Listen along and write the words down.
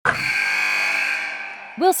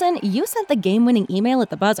Wilson, you sent the game-winning email at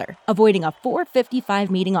the buzzer, avoiding a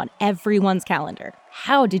 4:55 meeting on everyone's calendar.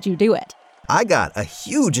 How did you do it? I got a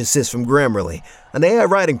huge assist from Grammarly, an AI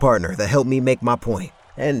writing partner that helped me make my point.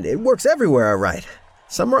 And it works everywhere I write.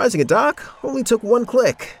 Summarizing a doc only took one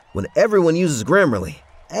click. When everyone uses Grammarly,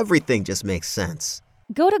 everything just makes sense.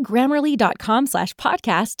 Go to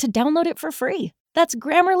Grammarly.com/podcast to download it for free. That's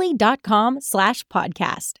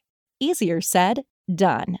Grammarly.com/podcast. Easier said,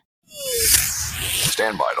 done.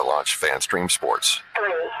 Stand by to launch FanStream Sports. 3,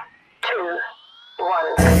 2,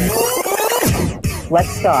 1. Let's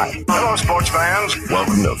start. Hello, sports fans.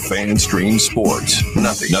 Welcome to FanStream Sports.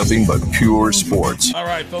 Nothing but pure sports. All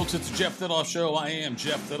right, folks, it's the Jeff Thitoff Show. I am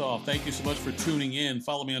Jeff Thitoff. Thank you so much for tuning in.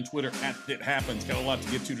 Follow me on Twitter @ItHappens. Got a lot to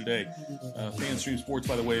get to today. FanStream Sports,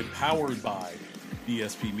 by the way, powered by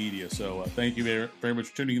DSP Media. So thank you very, very much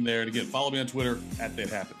for tuning in there. And again, follow me on Twitter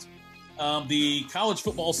 @ItHappens. The college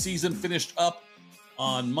football season finished up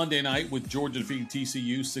on Monday night with Georgia defeating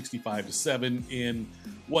TCU 65-7 in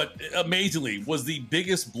what amazingly was the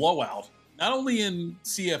biggest blowout, not only in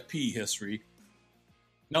CFP history,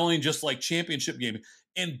 not only in just like championship game,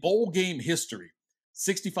 in bowl game history,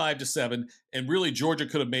 65-7. And really Georgia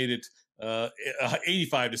could have made it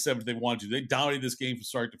 85-7 if they wanted to. They dominated this game from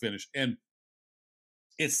start to finish. And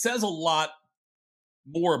it says a lot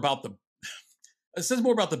more about the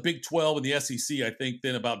Big 12 and the SEC, I think,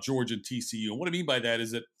 than about Georgia and TCU. And what I mean by that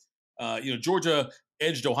is that, Georgia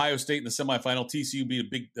edged Ohio State in the semifinal. TCU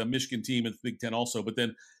beat a Michigan team in the Big 10 also. But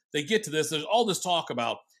then they get to this. There's all this talk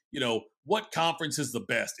about, what conference is the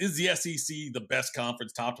best? Is the SEC the best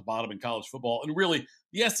conference top to bottom in college football? And really,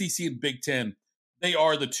 the SEC and Big 10, they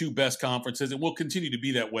are the two best conferences and will continue to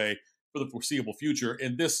be that way for the foreseeable future.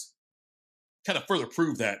 And this kind of further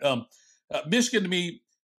proved that. Michigan, to me,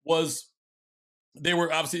 they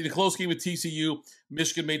were obviously in a close game with TCU.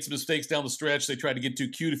 Michigan made some mistakes down the stretch. They tried to get too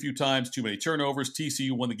cute a few times, too many turnovers.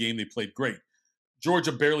 TCU won the game. They played great.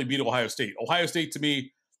 Georgia barely beat Ohio State. Ohio State, to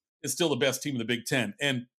me, is still the best team in the Big Ten.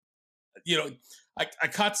 And, I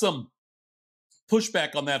caught some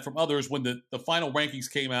pushback on that from others when the final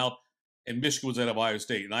rankings came out and Michigan was at Ohio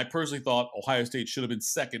State. And I personally thought Ohio State should have been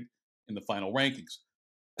second in the final rankings.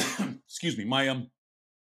 Excuse me.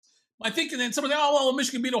 My thinking, then somebody,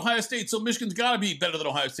 Michigan beat Ohio State, so Michigan's got to be better than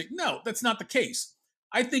Ohio State. No, that's not the case.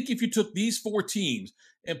 I think if you took these four teams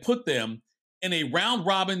and put them in a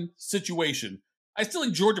round-robin situation, I still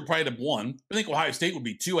think Georgia probably would have won. I think Ohio State would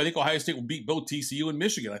be 2. I think Ohio State will beat both TCU and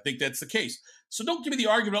Michigan. I think that's the case. So don't give me the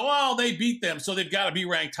argument, they beat them, so they've got to be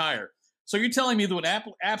ranked higher. So you're telling me that when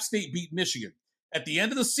App State beat Michigan, at the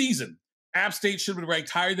end of the season, App State should have been ranked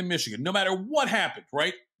higher than Michigan, no matter what happened,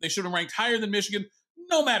 right? They should have been ranked higher than Michigan,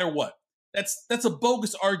 no matter what. That's a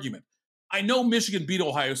bogus argument. I know Michigan beat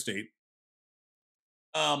Ohio State.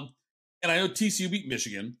 And I know TCU beat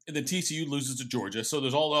Michigan, and then TCU loses to Georgia. So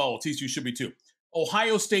there's TCU should be 2.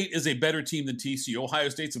 Ohio State is a better team than TCU. Ohio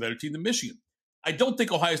State's a better team than Michigan. I don't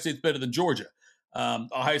think Ohio State's better than Georgia.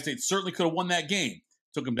 Ohio State certainly could have won that game.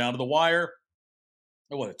 Took them down to the wire.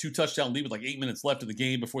 A 2-touchdown lead with like 8 minutes left in the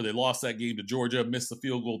game before they lost that game to Georgia, missed the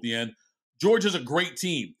field goal at the end. Georgia's a great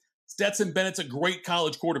team. Stetson Bennett's a great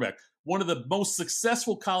college quarterback. One of the most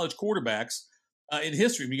successful college quarterbacks in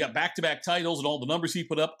history. We got back-to-back titles and all the numbers he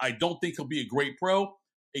put up. I don't think he'll be a great pro.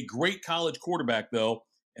 A great college quarterback, though.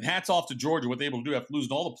 And hats off to Georgia, what they were able to do after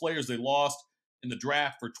losing all the players they lost in the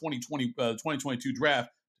draft for 2022 draft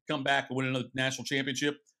to come back and win another national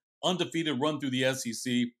championship. Undefeated run through the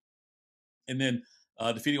SEC. And then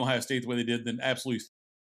defeating Ohio State the way they did, then absolutely.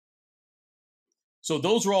 So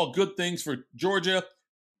those are all good things for Georgia.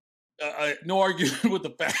 No argument with the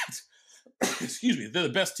fact, excuse me, they're the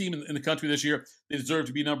best team in the country this year. They deserve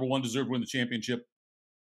to be number 1, deserve to win the championship.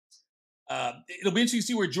 It'll be interesting to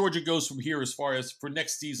see where Georgia goes from here as far as for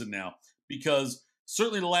next season now, because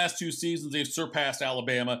certainly the last 2 seasons, they've surpassed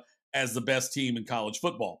Alabama as the best team in college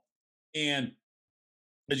football. And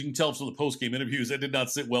as you can tell from the post-game interviews, that did not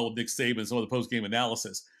sit well with Nick Saban and some of the post-game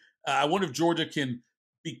analysis. I wonder if Georgia can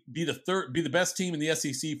be the best team in the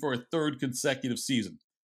SEC for a 3rd consecutive season.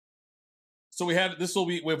 So we have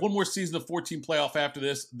one more season of 14 playoff after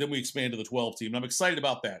this, then we expand to the 12 team. And I'm excited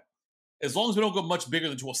about that. As long as we don't go much bigger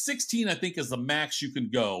than 12. 16, I think, is the max you can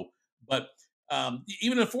go. But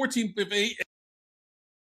even a 14,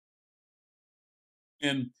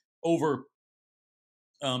 and over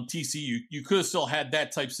TCU, you could have still had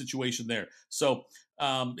that type situation there. So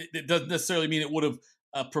it doesn't necessarily mean it would have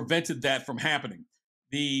prevented that from happening.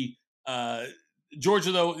 The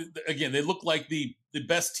Georgia, though, again, they look like the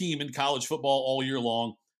best team in college football all year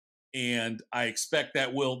long, and I expect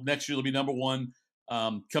that next year they'll be number 1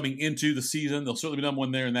 coming into the season. They'll certainly be number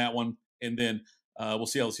 1 there in that one, and then We'll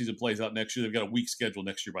see how the season plays out next year. They've got a weak schedule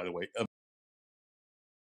next year, by the way.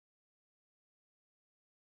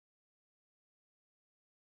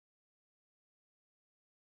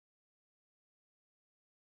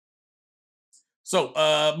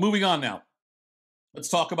 So moving on now. Let's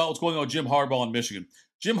talk about what's going on with Jim Harbaugh in Michigan.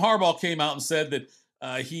 Jim Harbaugh came out and said that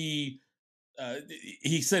he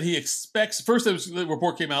said he expects. First, the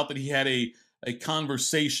report came out that he had a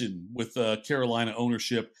conversation with Carolina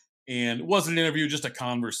ownership, and it wasn't an interview, just a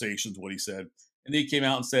conversation is what he said. And then he came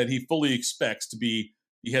out and said he fully expects to be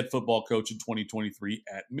the head football coach in 2023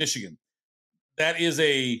 at Michigan. That is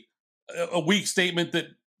a weak statement that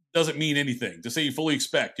doesn't mean anything. To say you fully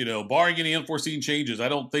expect, barring any unforeseen changes, I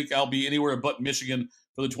don't think I'll be anywhere but Michigan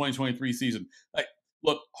for the 2023 season.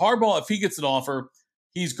 Look, Harbaugh, if he gets an offer,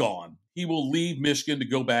 he's gone. He will leave Michigan to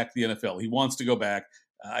go back to the NFL. He wants to go back.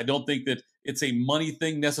 I don't think that it's a money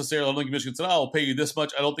thing necessarily. I don't think Michigan said, I'll pay you this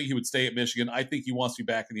much. I don't think he would stay at Michigan. I think he wants to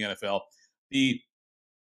be back in the NFL. The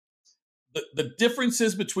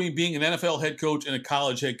differences between being an NFL head coach and a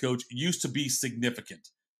college head coach used to be significant.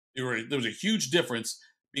 There was a huge difference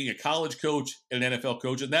being a college coach and an NFL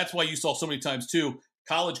coach. And that's why you saw so many times, too,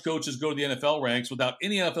 college coaches go to the NFL ranks without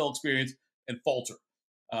any NFL experience and falter.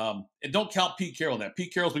 And don't count Pete Carroll in that.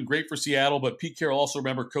 Pete Carroll's been great for Seattle, but Pete Carroll also,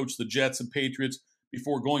 remember, coached the Jets and Patriots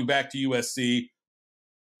before going back to USC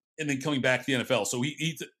and then coming back to the NFL. So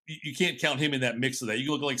you can't count him in that mix of that. You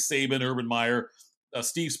can look like Saban, Urban Meyer,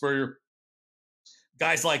 Steve Spurrier,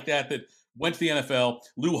 guys like that went to the NFL.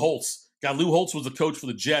 Lou Holtz. Lou Holtz was the coach for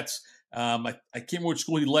the Jets. I can't remember which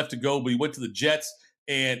school he left to go, but he went to the Jets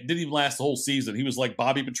and didn't even last the whole season. He was like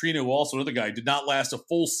Bobby Petrino, also another guy, did not last a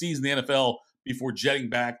full season in the NFL before jetting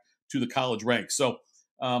back to the college ranks. So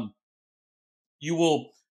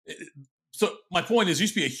So my point is, there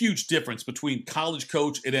used to be a huge difference between college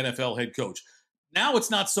coach and NFL head coach. Now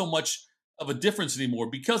it's not so much of a difference anymore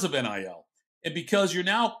because of NIL. And because you're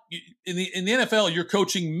now in the NFL, you're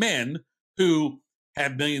coaching men who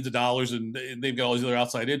have millions of dollars and they've got all these other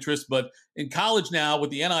outside interests. But in college now with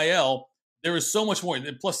the NIL, there is so much more.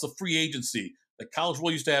 And plus the free agency. The college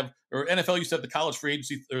world used to have, or NFL used to have the college free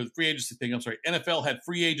agency, or the free agency thing. I'm sorry. NFL had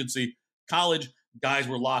free agency. College guys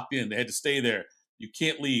were locked in. They had to stay there. You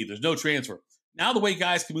can't leave. There's no transfer. Now the way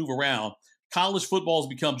guys can move around, college football has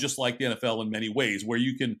become just like the NFL in many ways, where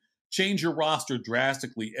you can change your roster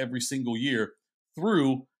drastically every single year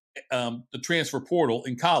through the transfer portal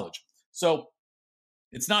in college. So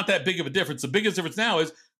it's not that big of a difference. The biggest difference now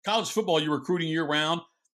is college football, you're recruiting year round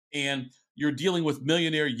and you're dealing with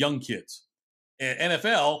millionaire young kids. And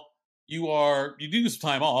NFL, you do some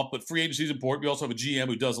time off, but free agency is important. You also have a GM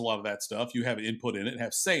who does a lot of that stuff. You have an input in it and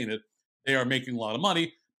have say in it. They are making a lot of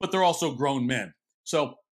money, but they're also grown men.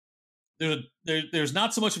 So there's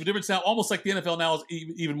not so much of a difference now. Almost like the NFL now is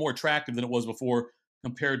even more attractive than it was before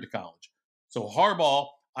compared to college. So Harbaugh,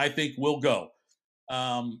 I think, will go.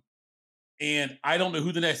 And I don't know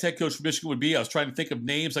who the next head coach for Michigan would be. I was trying to think of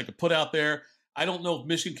names I could put out there. I don't know if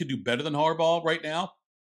Michigan could do better than Harbaugh right now.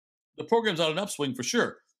 The program's on an upswing for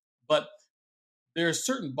sure. But there are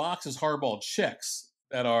certain boxes Harbaugh checks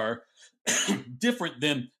that are different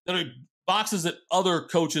that are boxes that other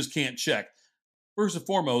coaches can't check. First and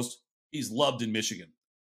foremost, he's loved in Michigan.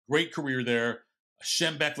 Great career there. A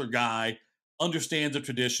Schembechler guy, understands the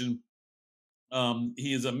tradition.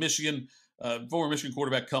 He is a former Michigan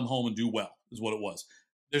quarterback, come home and do well, is what it was.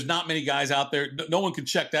 There's not many guys out there. No one can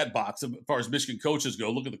check that box as far as Michigan coaches go.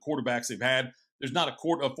 Look at the quarterbacks they've had. There's not a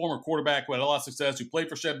former quarterback who had a lot of success, who played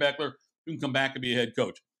for Schembechler, who can come back and be a head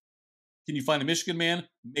coach. Can you find a Michigan man?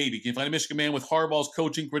 Maybe. Can you find a Michigan man with Harbaugh's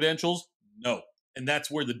coaching credentials? No. And that's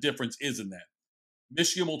where the difference is in that.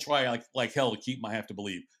 Michigan will try like hell to keep him, I have to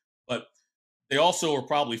believe. But they also are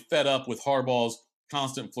probably fed up with Harbaugh's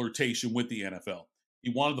constant flirtation with the NFL.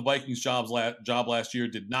 He wanted the Vikings job last year,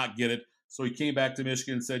 did not get it. So he came back to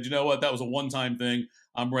Michigan and said, you know what, that was a one-time thing.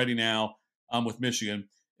 I'm ready now. I'm with Michigan.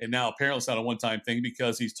 And now apparently it's not a one-time thing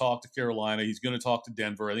because he's talked to Carolina. He's going to talk to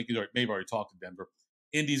Denver. I think he may have already talked to Denver.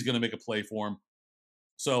 Indy's going to make a play for him.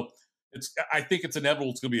 So I think it's inevitable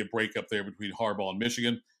it's going to be a breakup there between Harbaugh and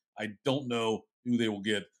Michigan. I don't know who they will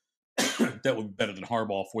get that would be better than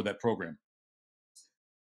Harbaugh for that program.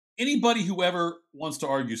 Anybody who ever wants to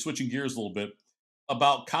argue, switching gears a little bit,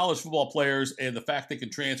 about college football players and the fact they can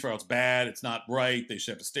transfer out, it's bad, it's not right, they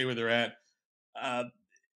should have to stay where they're at.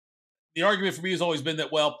 The argument for me has always been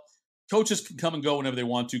that, well, coaches can come and go whenever they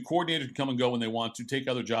want to. Coordinators can come and go when they want to, take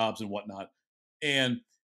other jobs and whatnot. And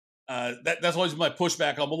that's always been my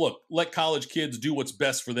pushback on, well, look, let college kids do what's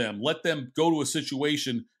best for them. Let them go to a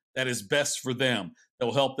situation that is best for them, that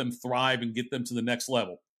will help them thrive and get them to the next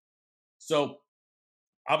level. So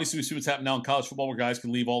Obviously, we see what's happening now in college football where guys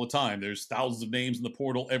can leave all the time. There's thousands of names in the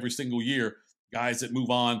portal every single year, guys that move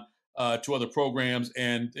on to other programs.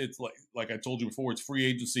 And it's like I told you before, it's free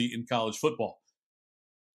agency in college football.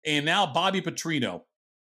 And now Bobby Petrino.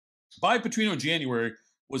 Bobby Petrino in January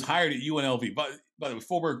was hired at UNLV. By the way,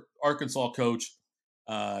 former Arkansas coach.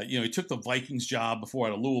 He took the Vikings job before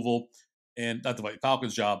out of Louisville, and not the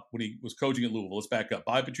Falcons job when he was coaching at Louisville. Let's back up.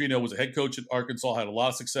 Bobby Petrino was a head coach at Arkansas, had a lot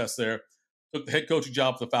of success there. Took the head coaching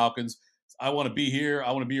job for the Falcons. I want to be here.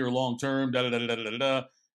 I want to be here long term.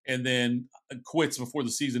 And then quits before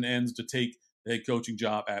the season ends to take the head coaching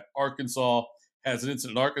job at Arkansas. Has an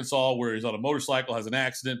incident in Arkansas where he's on a motorcycle, has an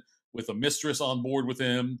accident with a mistress on board with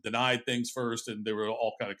him. Denied things first, and they were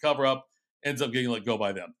all kind of cover up. Ends up getting let go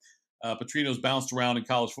by them. Petrino's bounced around in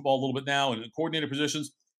college football a little bit now in coordinator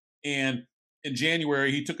positions. And in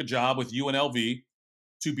January, he took a job with UNLV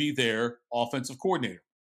to be their offensive coordinator.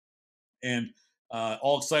 And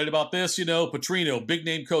all excited about this, Petrino, big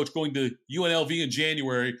name coach, going to UNLV in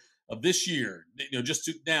January of this year, just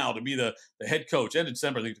to be the head coach. End of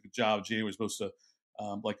December, I think he took a job in January, was supposed to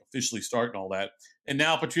officially start and all that. And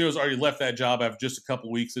now Petrino's already left that job after just a couple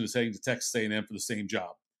of weeks and is heading to Texas A&M for the same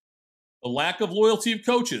job. The lack of loyalty of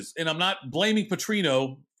coaches, and I'm not blaming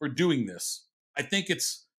Petrino for doing this. I think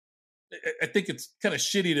it's kind of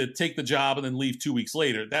shitty to take the job and then leave 2 weeks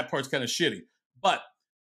later. That part's kind of shitty. But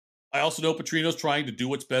I also know Petrino's trying to do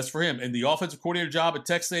what's best for him. And the offensive coordinator job at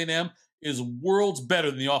Texas A&M is worlds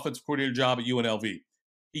better than the offensive coordinator job at UNLV.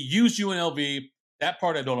 He used UNLV. That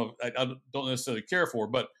part I don't necessarily care for,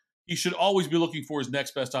 but he should always be looking for his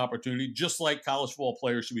next best opportunity, just like college football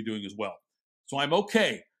players should be doing as well. So I'm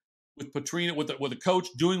okay with Petrino, with a coach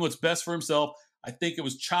doing what's best for himself. I think it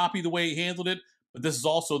was choppy the way he handled it, but this is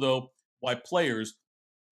also, though, why players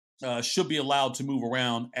should be allowed to move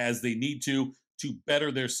around as they need to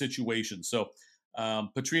better their situation. So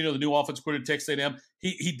Petrino, the new offensive coordinator at Texas A&M,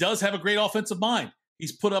 he does have a great offensive mind.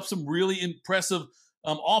 He's put up some really impressive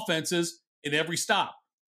offenses in every stop,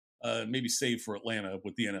 maybe save for Atlanta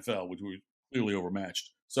with the NFL, which were clearly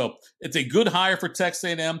overmatched. So it's a good hire for Texas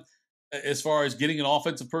A&M as far as getting an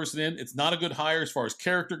offensive person in. It's not a good hire as far as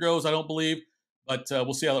character goes, I don't believe, but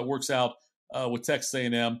we'll see how that works out with Texas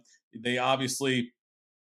A&M. They obviously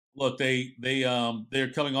look,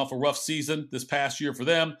 they're coming off a rough season this past year for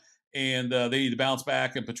them, and they need to bounce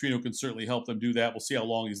back, and Petrino can certainly help them do that. We'll see how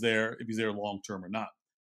long he's there, if he's there long term or not.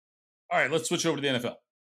 All right, let's switch over to the NFL.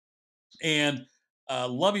 And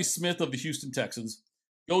Lovie Smith of the Houston Texans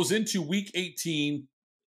goes into Week 18,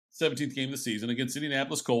 17th game of the season against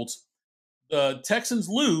Indianapolis Colts. The Texans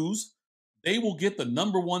lose. They will get the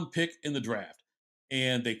number 1 pick in the draft.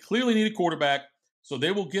 And they clearly need a quarterback, so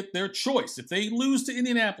they will get their choice. If they lose to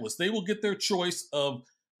Indianapolis, they will get their choice of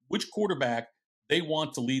which quarterback they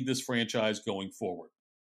want to lead this franchise going forward.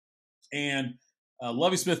 And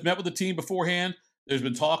Lovie Smith met with the team beforehand. There's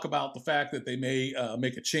been talk about the fact that they may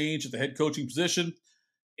make a change at the head coaching position.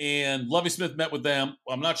 And Lovie Smith met with them.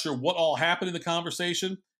 I'm not sure what all happened in the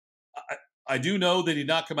conversation. I do know that he did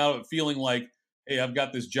not come out of it feeling like, hey, I've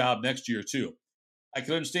got this job next year too. I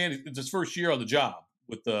can understand it's his first year on the job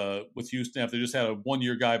with Houston after they just had a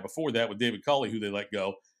 1-year guy before that with David Culley, who they let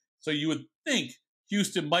go. So you would think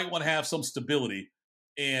Houston might want to have some stability,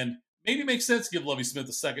 and maybe it makes sense to give Lovie Smith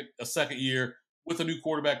a second year with a new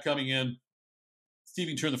quarterback coming in, see if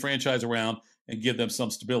he can turn the franchise around and give them some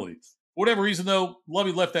stability. For whatever reason, though,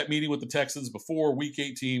 Lovie left that meeting with the Texans before Week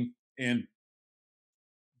 18 and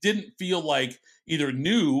didn't feel like either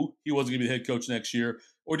knew he wasn't going to be the head coach next year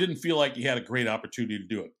or didn't feel like he had a great opportunity to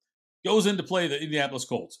do it. Goes in to play the Indianapolis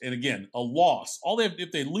Colts. And again, a loss. All they have,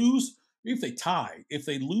 if they lose, if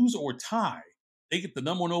they lose or tie, they get the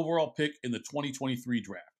number 1 overall pick in the 2023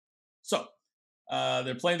 draft. So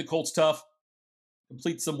they're playing the Colts tough,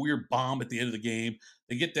 complete some weird bomb at the end of the game.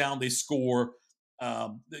 They get down, they score.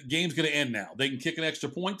 The game's going to end now. They can kick an extra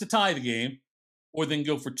point to tie the game, or they can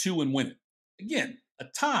go for 2 and win it. Again, a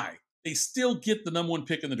tie. They still get the number 1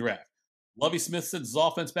 pick in the draft. Lovie Smith sends his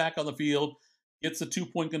offense back on the field, gets a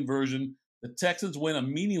 2-point conversion. The Texans win a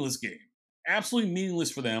meaningless game. Absolutely meaningless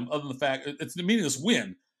for them, other than the fact it's a meaningless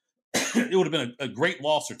win. It would have been a great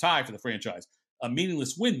loss or tie for the franchise. A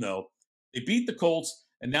meaningless win, though. They beat the Colts,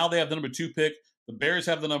 and now they have the number 2 pick. The Bears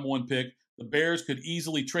have the number 1 pick. The Bears could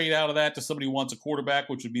easily trade out of that to somebody who wants a quarterback,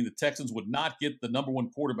 which would mean the Texans would not get the number 1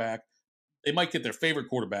 quarterback. They might get their favorite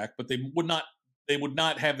quarterback, but they would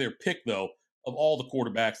not have their pick, though, of all the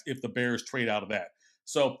quarterbacks if the Bears trade out of that.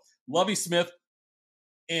 So Lovie Smith,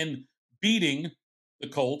 in beating the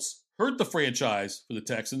Colts, hurt the franchise for the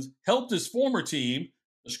Texans, helped his former team,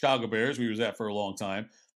 the Chicago Bears, where he was at for a long time.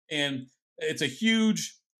 And it's a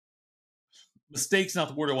huge Mistake's not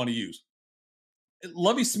the word I want to use.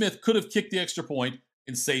 Lovie Smith could have kicked the extra point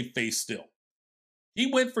and saved face still.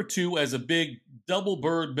 He went for 2 as a big double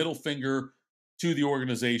bird middle finger to the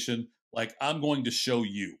organization, like, I'm going to show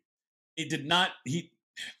you. It did not,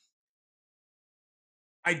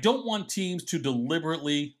 I don't want teams to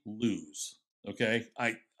deliberately lose, okay?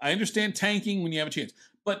 I understand tanking when you have a chance,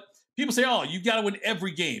 but people say, oh, you got to win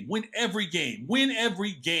every game, win every game, win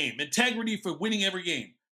every game, integrity for winning every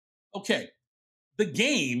game. Okay, the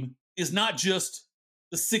game is not just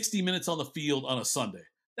the 60 minutes on the field on a Sunday.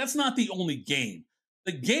 That's not the only game.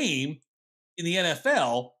 The game in the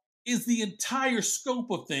NFL is the entire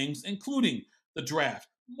scope of things, including the draft,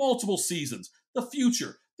 multiple seasons, the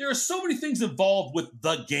future. There are so many things involved with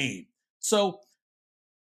the game. So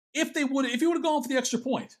if he would have gone for the extra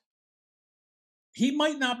point, he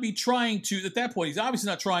might not be trying to, at that point, he's obviously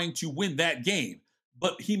not trying to win that game,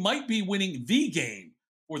 but he might be winning the game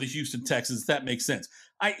for the Houston Texans, if that makes sense.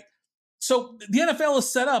 So the NFL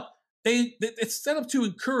is set up, it's set up to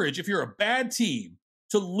encourage, if you're a bad team,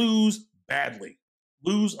 to lose badly,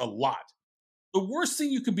 lose a lot. The worst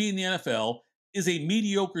thing you can be in the NFL is a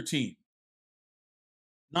mediocre team.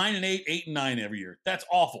 9-8, 8-9 every year. That's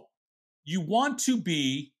awful. You want to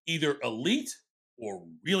be either elite or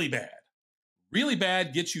really bad. Really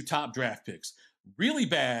bad gets you top draft picks. Really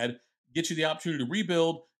bad gets you the opportunity to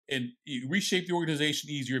rebuild and reshape the organization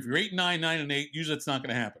easier. If you're 8-9, 9-8, usually that's not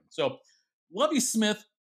going to happen. So Lovie Smith,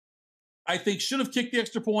 I think, should have kicked the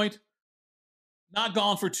extra point, not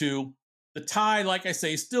gone for 2. The tie, like I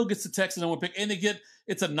say, still gets the Texans number 1 pick, and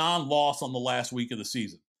it's a non-loss on the last week of the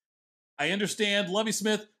season. I understand Lovie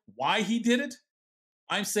Smith, why he did it.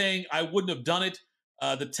 I'm saying I wouldn't have done it.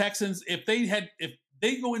 The Texans, if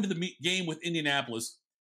they go into the game with Indianapolis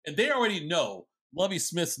and they already know Lovie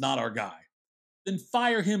Smith's not our guy, then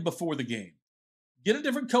fire him before the game. Get a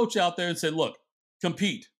different coach out there and say, look,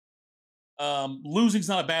 compete. Losing's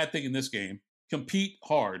not a bad thing in this game. Compete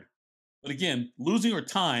hard. But again, losing or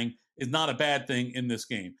tying is not a bad thing in this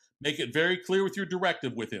game. Make it very clear with your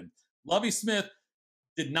directive with him. Lovie Smith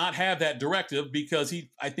did not have that directive because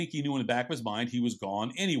I think he knew in the back of his mind he was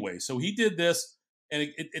gone anyway. So he did this, and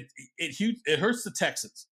it hurts the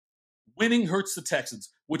Texans. Winning hurts the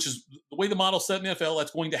Texans, which is the way the model's set in the NFL.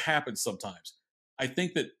 That's going to happen sometimes. I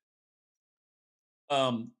think that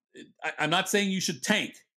I'm not saying you should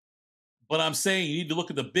tank, but I'm saying you need to look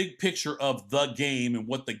at the big picture of the game and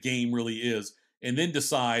what the game really is, and then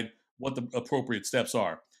decide what the appropriate steps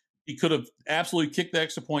are. He could have absolutely kicked the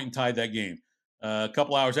extra point and tied that game. A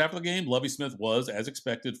couple hours after the game, Lovie Smith was, as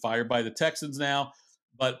expected, fired by the Texans now.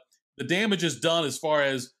 But the damage is done as far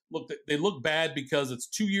as, look, they look bad because it's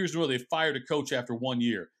 2 years in a row they fired a coach after 1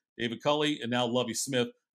 year. David Culley and now Lovie Smith,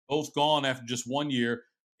 both gone after just 1 year,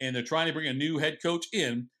 and they're trying to bring a new head coach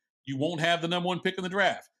in. You won't have the number 1 pick in the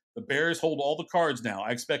draft. The Bears hold all the cards now. I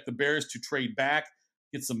expect the Bears to trade back,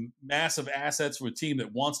 get some massive assets from a team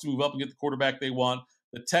that wants to move up and get the quarterback they want.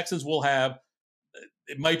 The Texans will have,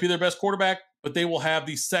 it might be their best quarterback, but they will have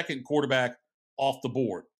the second quarterback off the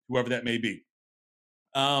board, whoever that may be.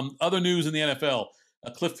 Other news in the NFL,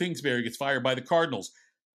 Cliff Kingsbury gets fired by the Cardinals.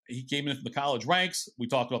 He came in from the college ranks. We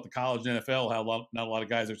talked about the college and NFL, how not a lot of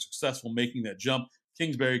guys are successful making that jump.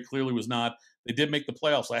 Kingsbury clearly was not. They did make the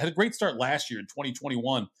playoffs. I had a great start last year in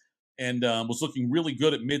 2021 and was looking really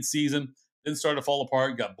good at midseason. Then started to fall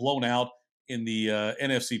apart, got blown out in the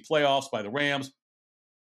NFC playoffs by the Rams.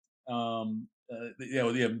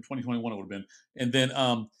 2021 it would have been. And then,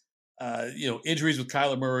 injuries with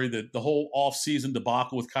Kyler Murray, the whole offseason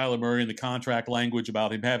debacle with Kyler Murray and the contract language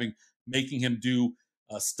about him making him do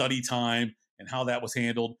study time and how that was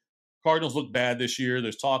handled. Cardinals look bad this year.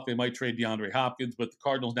 There's talk they might trade DeAndre Hopkins, but the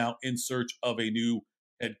Cardinals now in search of a new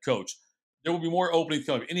head coach. There will be more openings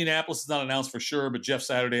coming. Indianapolis is not announced for sure, but Jeff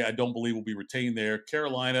Saturday, I don't believe, will be retained there.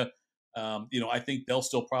 Carolina, I think they'll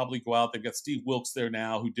still probably go out. They've got Steve Wilkes there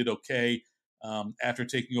now, who did okay after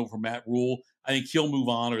taking over from Matt Rule. I think he'll move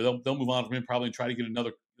on, or they'll move on from him probably and try to get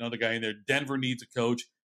another guy in there. Denver needs a coach.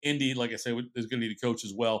 Indy, like I said, is going to need a coach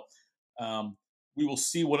as well. We will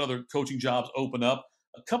see what other coaching jobs open up.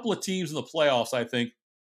 A couple of teams in the playoffs, I think,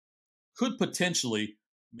 could potentially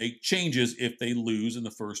make changes if they lose in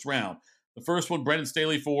the first round. The first one, Brendan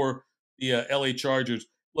Staley for the LA Chargers.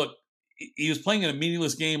 Look, he was playing in a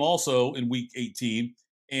meaningless game also in Week 18,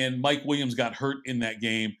 and Mike Williams got hurt in that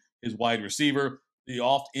game, his wide receiver. The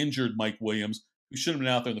oft-injured Mike Williams, who should have been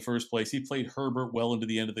out there in the first place. He played Herbert well into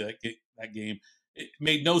the end of that game. It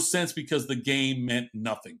made no sense because the game meant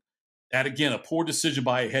nothing. That, again, a poor decision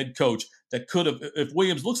by a head coach that could have, if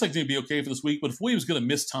Williams looks like he's going to be okay for this week, but if Williams is going to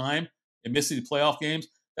miss time and miss the playoff games,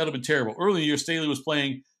 that would have been terrible. Early in the year, Staley was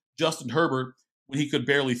playing Justin Herbert when he could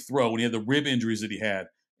barely throw, when he had the rib injuries that he had.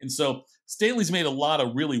 And so Staley's made a lot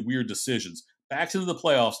of really weird decisions. Back to the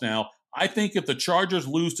playoffs now. I think if the Chargers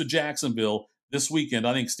lose to Jacksonville this weekend,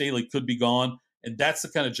 I think Staley could be gone. And that's the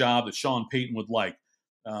kind of job that Sean Payton would like.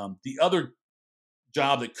 The other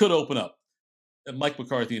job that could open up, Mike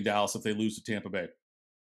McCarthy in Dallas if they lose to Tampa Bay.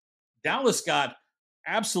 Dallas got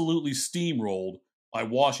absolutely steamrolled by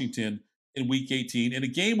Washington in Week 18 in a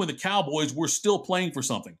game when the Cowboys were still playing for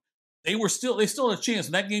something. They still had a chance,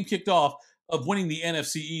 and that game kicked off, of winning the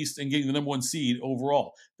NFC East and getting the number 1 seed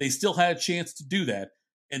overall. They still had a chance to do that,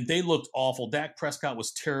 and they looked awful. Dak Prescott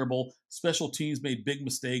was terrible. Special teams made big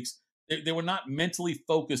mistakes. They were not mentally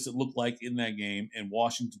focused, it looked like, in that game, and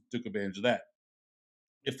Washington took advantage of that.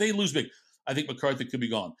 If they lose big, I think McCarthy could be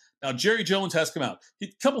gone. Now, Jerry Jones has come out.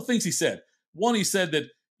 A couple things he said. One, he said that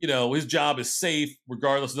his job is safe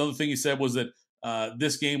regardless. Another thing he said was that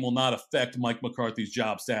this game will not affect Mike McCarthy's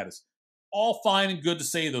job status. All fine and good to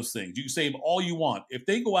say those things. You can say them all you want. If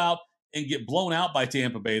they go out and get blown out by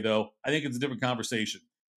Tampa Bay, though, I think it's a different conversation.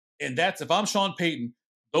 And that's, if I'm Sean Payton,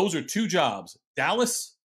 those are 2 jobs.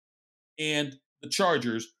 Dallas and the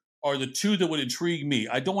Chargers are the 2 that would intrigue me.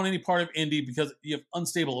 I don't want any part of Indy because you have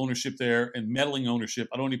unstable ownership there and meddling ownership.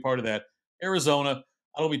 I don't want any part of that. Arizona,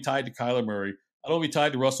 I don't want to be tied to Kyler Murray. I don't want to be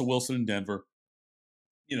tied to Russell Wilson in Denver.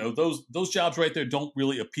 Those jobs right there don't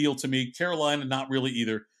really appeal to me. Carolina, not really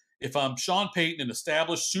either. If I'm Sean Payton, an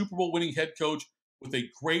established Super Bowl winning head coach with a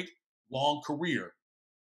great long career,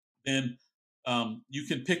 then you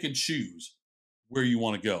can pick and choose where you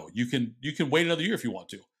want to go. You can wait another year if you want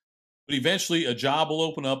to. But eventually a job will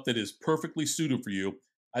open up that is perfectly suited for you.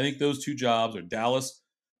 I think those 2 jobs are Dallas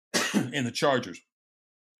and the Chargers.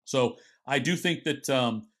 So I do think that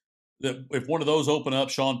that if one of those open up,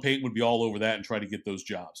 Sean Payton would be all over that and try to get those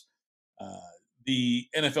jobs. The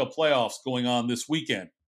NFL playoffs going on this weekend.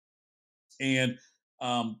 And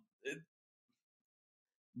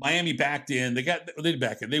Miami backed in. They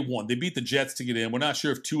backed in. They won. They beat the Jets to get in. We're not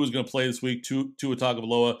sure if Tua's going to play this week. Tua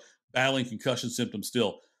Tagovailoa battling concussion symptoms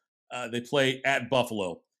still. They play at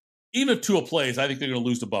Buffalo. Even if Tua plays, I think they're going to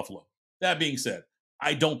lose to Buffalo. That being said,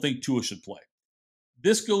 I don't think Tua should play.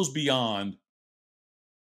 This goes beyond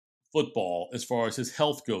football as far as his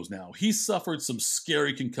health goes now. He's suffered some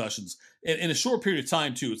scary concussions in a short period of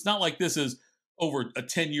time, too. It's not like this is over a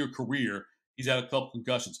 10-year career. He's had a couple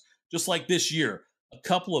concussions. Just like this year, a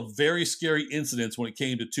couple of very scary incidents when it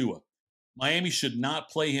came to Tua. Miami should not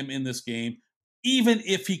play him in this game, even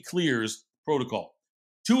if he clears protocol.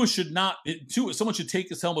 Tua, someone should take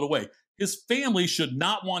his helmet away. His family should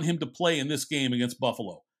not want him to play in this game against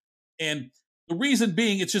Buffalo. And the reason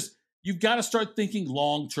being, it's just, you've got to start thinking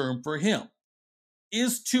long-term for him.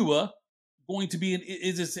 Is Tua going to be,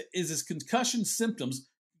 is his concussions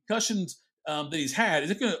that he's had,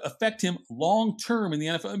 is it going to affect him long-term in the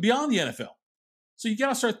NFL and beyond the NFL? So you got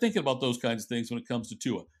to start thinking about those kinds of things when it comes to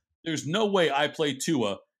Tua. There's no way I play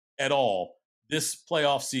Tua at all this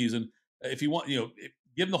playoff season. If you want,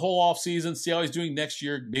 give him the whole off season, see how he's doing next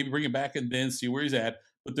year, maybe bring him back and then see where he's at.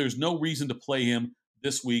 But there's no reason to play him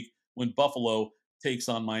this week when Buffalo takes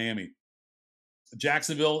on Miami.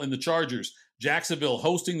 Jacksonville and the Chargers. Jacksonville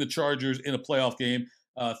hosting the Chargers in a playoff game.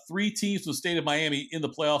 3 teams from the state of Miami in the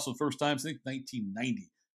playoffs for the first time since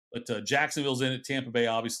 1990. But Jacksonville's in it, Tampa Bay,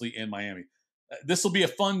 obviously, and Miami. This will be a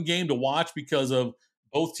fun game to watch because of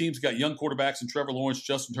both teams got young quarterbacks in Trevor Lawrence,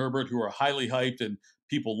 Justin Herbert, who are highly hyped and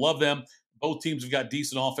people love them. Both teams have got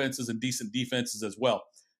decent offenses and decent defenses as well.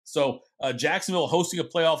 So Jacksonville hosting a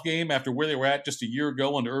playoff game after where they were at just a year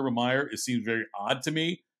ago under Urban Meyer, it seems very odd to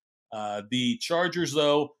me. The Chargers,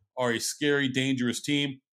 though, are a scary, dangerous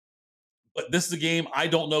team. But this is a game I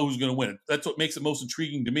don't know who's going to win. That's what makes it most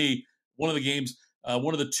intriguing to me. One of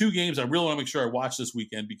the 2 games I really want to make sure I watch this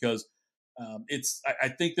weekend because I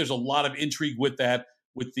think there's a lot of intrigue with that,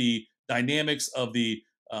 with the dynamics of the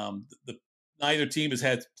neither team has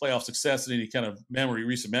had playoff success in any kind of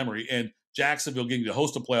recent memory, and Jacksonville getting to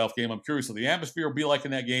host a playoff game. I'm curious what the atmosphere will be like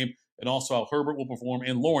in that game, and also how Herbert will perform,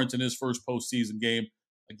 and Lawrence in his first postseason game,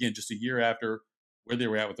 again, just a year after where they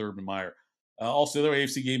were at with Urban Meyer. Also, the other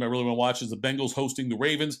AFC game I really want to watch is the Bengals hosting the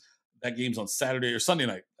Ravens. That game's on Saturday or Sunday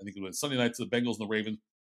night. I think it was Sunday night to the Bengals and the Ravens.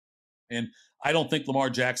 And I don't think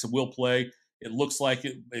Lamar Jackson will play. It looks like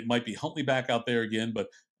it might be Huntley back out there again, but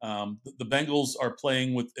the Bengals are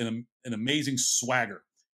playing with an amazing swagger.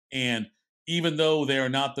 And even though they are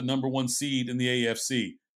not the number 1 seed in the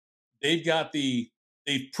AFC,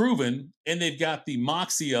 they've proven and they've got the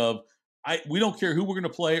moxie of, we don't care who we're going to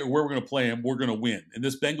play or where we're going to play them, we're going to win. And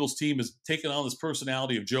this Bengals team has taken on this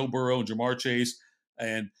personality of Joe Burrow and Jamar Chase,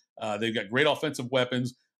 and they've got great offensive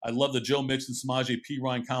weapons. I love the Joe Mixon, Samaje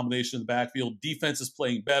Perine combination in the backfield. Defense is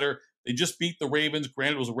playing better. They just beat the Ravens.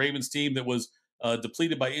 Granted, it was a Ravens team that was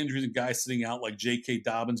depleted by injuries and guys sitting out like J.K.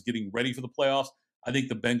 Dobbins getting ready for the playoffs. I think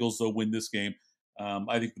the Bengals, though, win this game.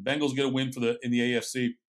 I think the Bengals get a win in the AFC.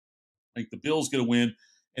 I think the Bills get a win,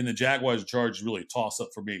 and the Jaguars and Chargers really a toss-up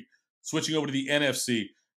for me. Switching over to the NFC,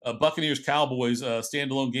 Buccaneers-Cowboys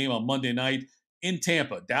standalone game on Monday night in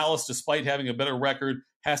Tampa. Dallas, despite having a better record,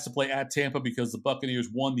 has to play at Tampa because the Buccaneers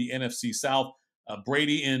won the NFC South.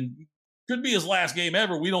 Brady could be his last game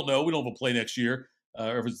ever. We don't know. We don't have a play next year.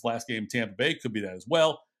 Or if it's his last game in Tampa Bay, could be that as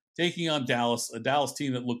well. Taking on Dallas, a Dallas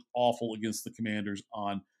team that looked awful against the Commanders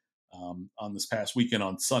on this past weekend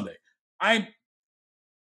on Sunday. I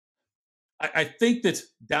think that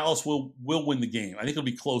Dallas will win the game. I think it'll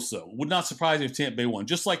be close, though. Would not surprise me if Tampa Bay won.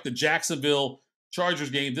 Just like the Jacksonville Chargers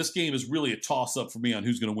game, this game is really a toss-up for me on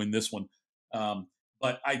who's going to win this one.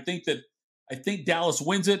 But I think Dallas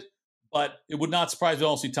wins it, but it would not surprise me at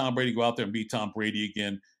all to see Tom Brady go out there and beat Tom Brady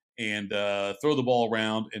again and throw the ball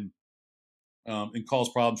around and cause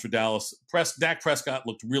problems for Dallas. Dak Prescott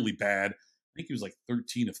looked really bad. I think he was like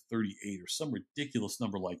 13 of 38 or some ridiculous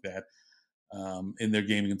number like that in their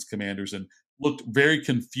game against Commanders, and looked very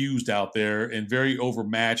confused out there and very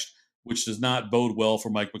overmatched, which does not bode well for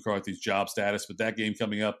Mike McCarthy's job status. But that game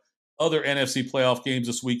coming up, other NFC playoff games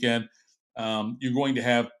this weekend, you're going to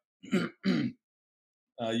have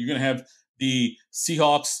the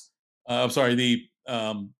Seahawks.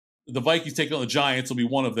 The Vikings taking on the Giants will be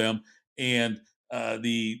one of them, and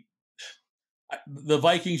the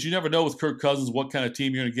Vikings. You never know with Kirk Cousins what kind of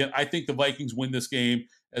team you're going to get. I think the Vikings win this game.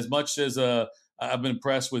 As much as I've been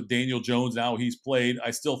impressed with Daniel Jones and how he's played,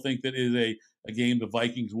 I still think that it is a game the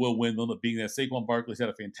Vikings will win. They'll end up being that. Saquon Barkley's had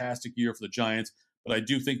a fantastic year for the Giants, but I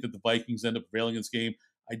do think that the Vikings end up prevailing in this game.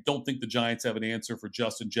 I don't think the Giants have an answer for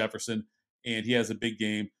Justin Jefferson, and he has a big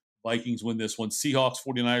game. Vikings win this one. Seahawks,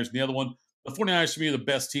 49ers, and the other one. The 49ers, to me, are the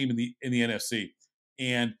best team in the NFC,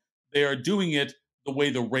 and they are doing it the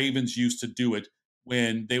way the Ravens used to do it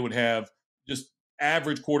when they would have just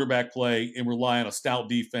average quarterback play and rely on a stout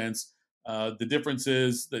defense. The difference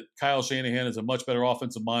is that Kyle Shanahan has a much better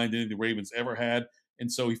offensive mind than the Ravens ever had,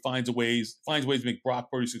 and so he finds ways to make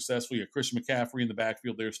Brock Purdy successful. You have Christian McCaffrey in the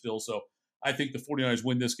backfield there still, so I think the 49ers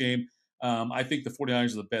win this game. I think the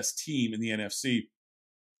 49ers are the best team in the NFC,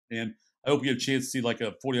 and I hope you get a chance to see like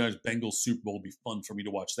a 49ers-Bengals Super Bowl. It'd be fun for me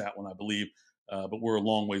to watch that one, I believe, but we're a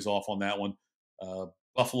long ways off on that one.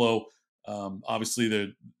 Buffalo,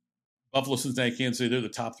 obviously, Buffalo, Cincinnati, Kansas City, they're the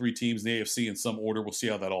top three teams in the AFC in some order. We'll see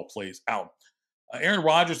how that all plays out. Aaron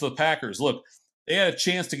Rodgers for the Packers. Look, they had a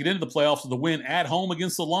chance to get into the playoffs with a win at home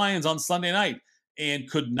against the Lions on Sunday night and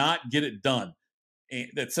could not get it done. And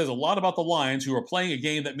that says a lot about the Lions, who are playing a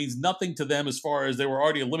game that means nothing to them as far as they were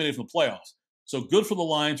already eliminated from the playoffs. So good for the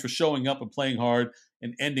Lions for showing up and playing hard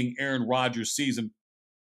and ending Aaron Rodgers' season.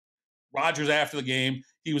 Rodgers, after the game,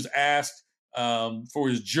 he was asked for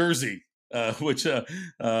his jersey, which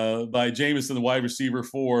by Jameson, the wide receiver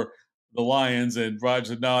for the Lions. And Rodgers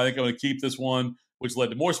said, no, I think I'm going to keep this one, which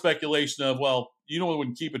led to more speculation of, well, you know,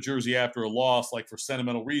 wouldn't keep a jersey after a loss, like for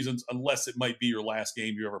sentimental reasons, unless it might be your last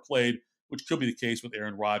game you ever played, which could be the case with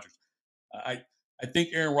Aaron Rodgers. I think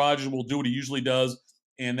Aaron Rodgers will do what he usually does,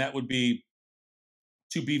 and that would be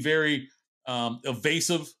to be very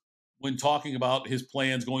evasive when talking about his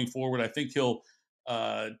plans going forward. I think he'll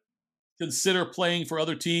consider playing for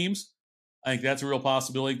other teams. I think that's a real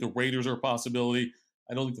possibility. The Raiders are a possibility.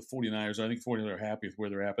 I don't think the 49ers are. I think the 49ers are happy with where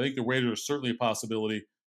they're at. But I think the Raiders are certainly a possibility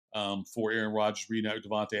for Aaron Rodgers, reading out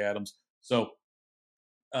Devontae Adams. So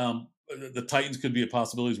the Titans could be a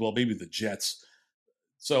possibility as well, maybe the Jets.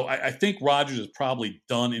 So I think Rodgers is probably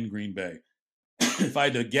done in Green Bay. If I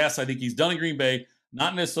had to guess, I think he's done in Green Bay.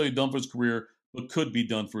 Not necessarily done for his career, but could be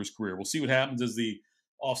done for his career. We'll see what happens as the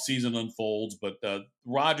offseason unfolds. But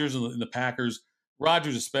Rodgers and the Packers,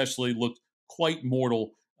 Rodgers especially, looked quite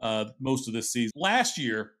mortal most of this season. Last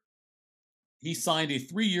year, he signed a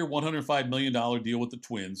 3-year, $105 million deal with the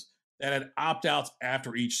Twins that had opt-outs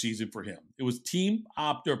after each season for him. It was team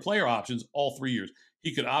player options all 3 years.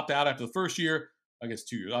 He could opt out after the first year, I guess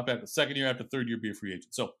 2 years, opt out the second year, after the third year, be a free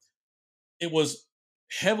agent. So it was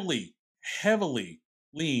heavily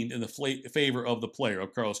leaned in the favor of the player,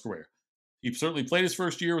 of Carlos Correa. He certainly played his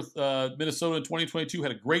first year with Minnesota in 2022,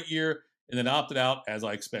 had a great year, and then opted out, as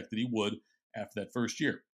I expected he would, after that first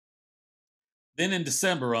year. Then in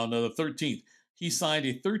December, on the 13th, he signed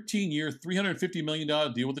a 13-year, $350 million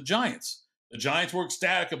deal with the Giants. The Giants were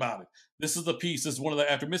ecstatic about it. This is the piece. This is one of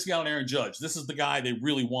the, after missing out on Aaron Judge, this is the guy they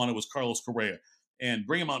really wanted, was Carlos Correa. And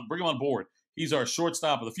bring him on board. He's our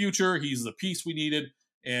shortstop of the future. He's the piece we needed.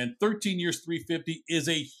 And 13 years, $350 is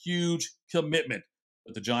a huge commitment.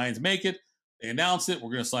 But the Giants make it. They announce it.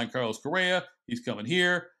 We're going to sign Carlos Correa. He's coming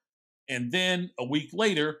here. And then a week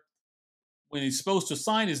later, when he's supposed to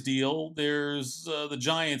sign his deal, there's the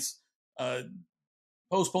Giants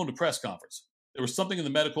postponed a press conference. There was something in the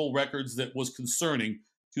medical records that was concerning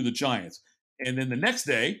to the Giants. And then the next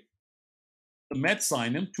day, the Mets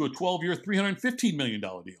signed him to a 12-year, $315 million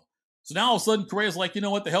deal. So now all of a sudden, Correa's like, you know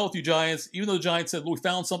what, the hell with you Giants. Even though the Giants said, we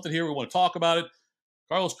found something here, we want to talk about it.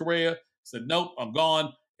 Carlos Correa said, nope, I'm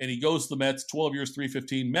gone. And he goes to the Mets, 12 years,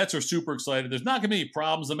 $315. Mets are super excited. There's not going to be any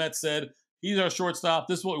problems, the Mets said. He's our shortstop.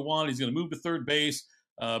 This is what we want. He's going to move to third base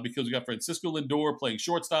because we got Francisco Lindor playing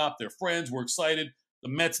shortstop. They're friends. We're excited. The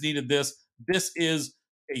Mets needed this. This is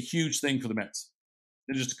a huge thing for the Mets.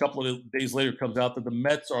 Then just a couple of days later, it comes out that the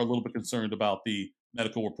Mets are a little bit concerned about the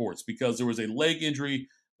medical reports because there was a leg injury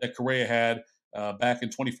that Correa had back in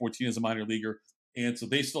 2014 as a minor leaguer. And so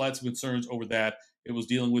they still had some concerns over that. It was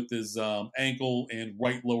dealing with his ankle and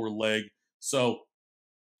right lower leg. So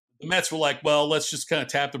the Mets were like, well, let's just kind of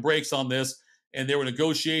tap the brakes on this. And there were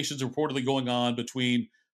negotiations reportedly going on between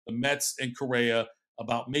the Mets and Correa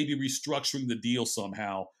about maybe restructuring the deal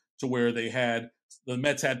somehow to where the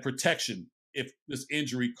Mets had protection if this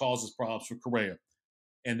injury causes problems for Correa.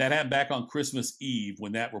 And that happened back on Christmas Eve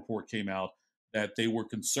when that report came out, that they were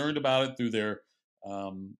concerned about it through their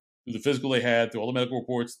through the physical they had, through all the medical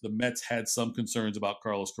reports. The Mets had some concerns about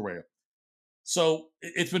Carlos Correa. So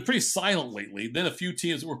it's been pretty silent lately. Then a few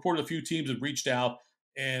teams had reached out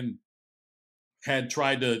and had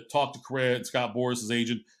tried to talk to Correa and Scott Boras'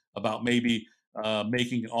 agent about maybe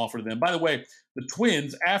making an offer to them. By the way, the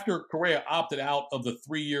Twins, after Correa opted out of the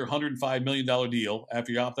 3-year, $105 million deal,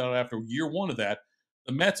 after he opted out after year one of that,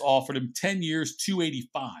 the Mets offered him 10 years, $285.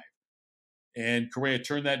 And Correa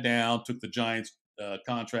turned that down, took the Giants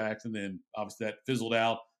contract, and then obviously that fizzled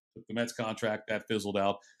out. Took the Mets contract, that fizzled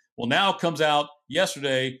out. Well, now it comes out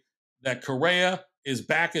yesterday that Correa is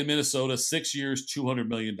back in Minnesota, 6 years, $200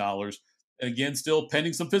 million. And again, still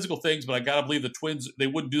pending some physical things, but I got to believe the Twins, they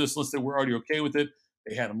wouldn't do this unless they were already okay with it.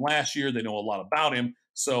 They had him last year. They know a lot about him.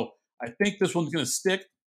 So I think this one's going to stick.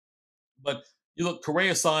 But you look,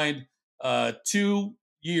 Correa signed 2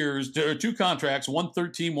 contracts, one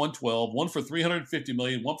 13, one 12, one for $350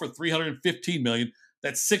 million, one for $315 million.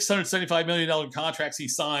 That's $675 million contracts he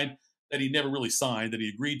signed that he never really signed, that he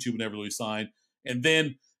agreed to but never really signed. And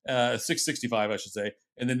then $665, I should say.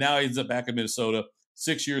 And then now he ends up back in Minnesota,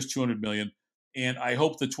 6 years, $200 million. And I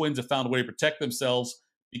hope the Twins have found a way to protect themselves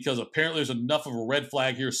because apparently there's enough of a red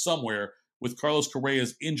flag here somewhere with Carlos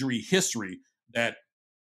Correa's injury history that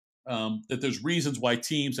there's reasons why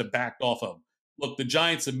teams have backed off of him. Look, the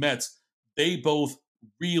Giants and Mets, they both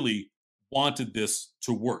really wanted this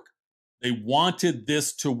to work. They wanted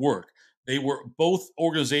this to work. Both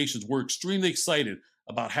organizations were extremely excited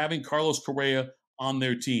about having Carlos Correa on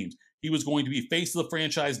their teams. He was going to be face of the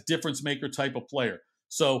franchise, difference maker type of player.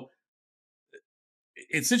 So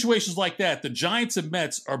in situations like that, the Giants and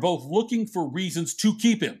Mets are both looking for reasons to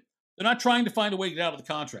keep him. They're not trying to find a way to get out of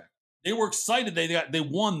the contract. They were excited they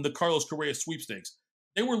won the Carlos Correa sweepstakes.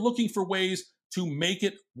 They were looking for ways to make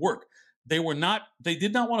it work. They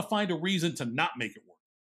did not want to find a reason to not make it work.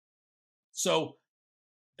 So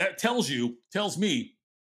that tells me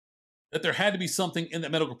that there had to be something in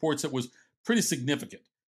that medical reports that was pretty significant.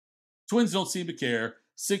 Twins don't seem to care.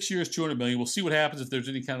 6 years, $200 million. We'll see what happens if there's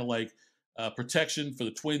any kind of protection for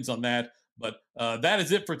the Twins on that. But that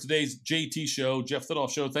is it for today's JT show, Jeff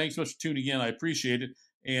Thitoff show. Thanks so much for tuning in. I appreciate it.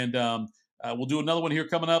 And we'll do another one here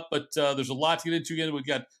coming up. But there's a lot to get into again. We've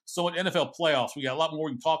got so much NFL playoffs. We got a lot more.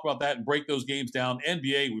 We can talk about that and break those games down.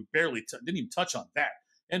 NBA, we barely didn't even touch on that.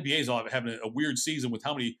 NBA's having a weird season with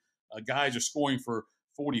how many guys are scoring for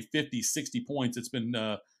 40, 50, 60 points. It's been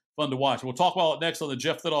fun to watch. We'll talk about it next on the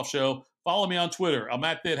Jeff Thitoff Show. Follow me on Twitter. I'm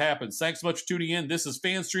at That Happens. Thanks so much for tuning in. This is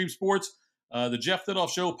FanStream Sports, the Jeff Thitoff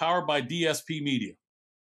Show, powered by DSP Media.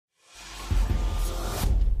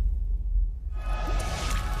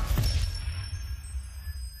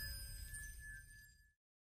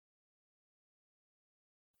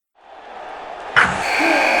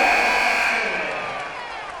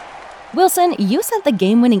 Wilson, you sent the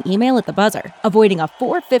game-winning email at the buzzer, avoiding a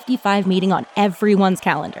 4:55 meeting on everyone's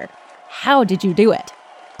calendar. How did you do it?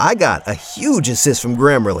 I got a huge assist from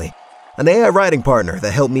Grammarly, an AI writing partner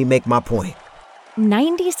that helped me make my point.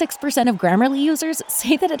 96% of Grammarly users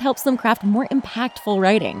say that it helps them craft more impactful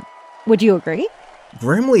writing. Would you agree?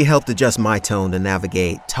 Grammarly helped adjust my tone to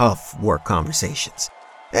navigate tough work conversations.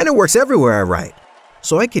 And it works everywhere I write,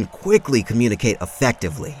 so I can quickly communicate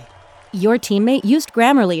effectively. Your teammate used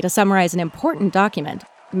Grammarly to summarize an important document,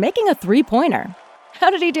 making a 3-pointer. How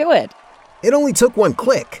did he do it? It only took one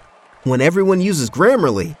click. When everyone uses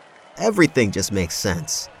Grammarly, everything just makes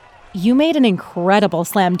sense. You made an incredible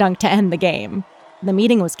slam dunk to end the game. The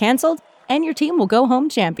meeting was canceled, and your team will go home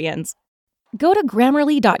champions. Go to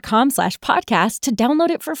Grammarly.com/podcast to download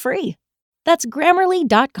it for free. That's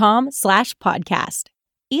Grammarly.com/podcast.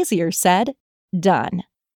 Easier said, done.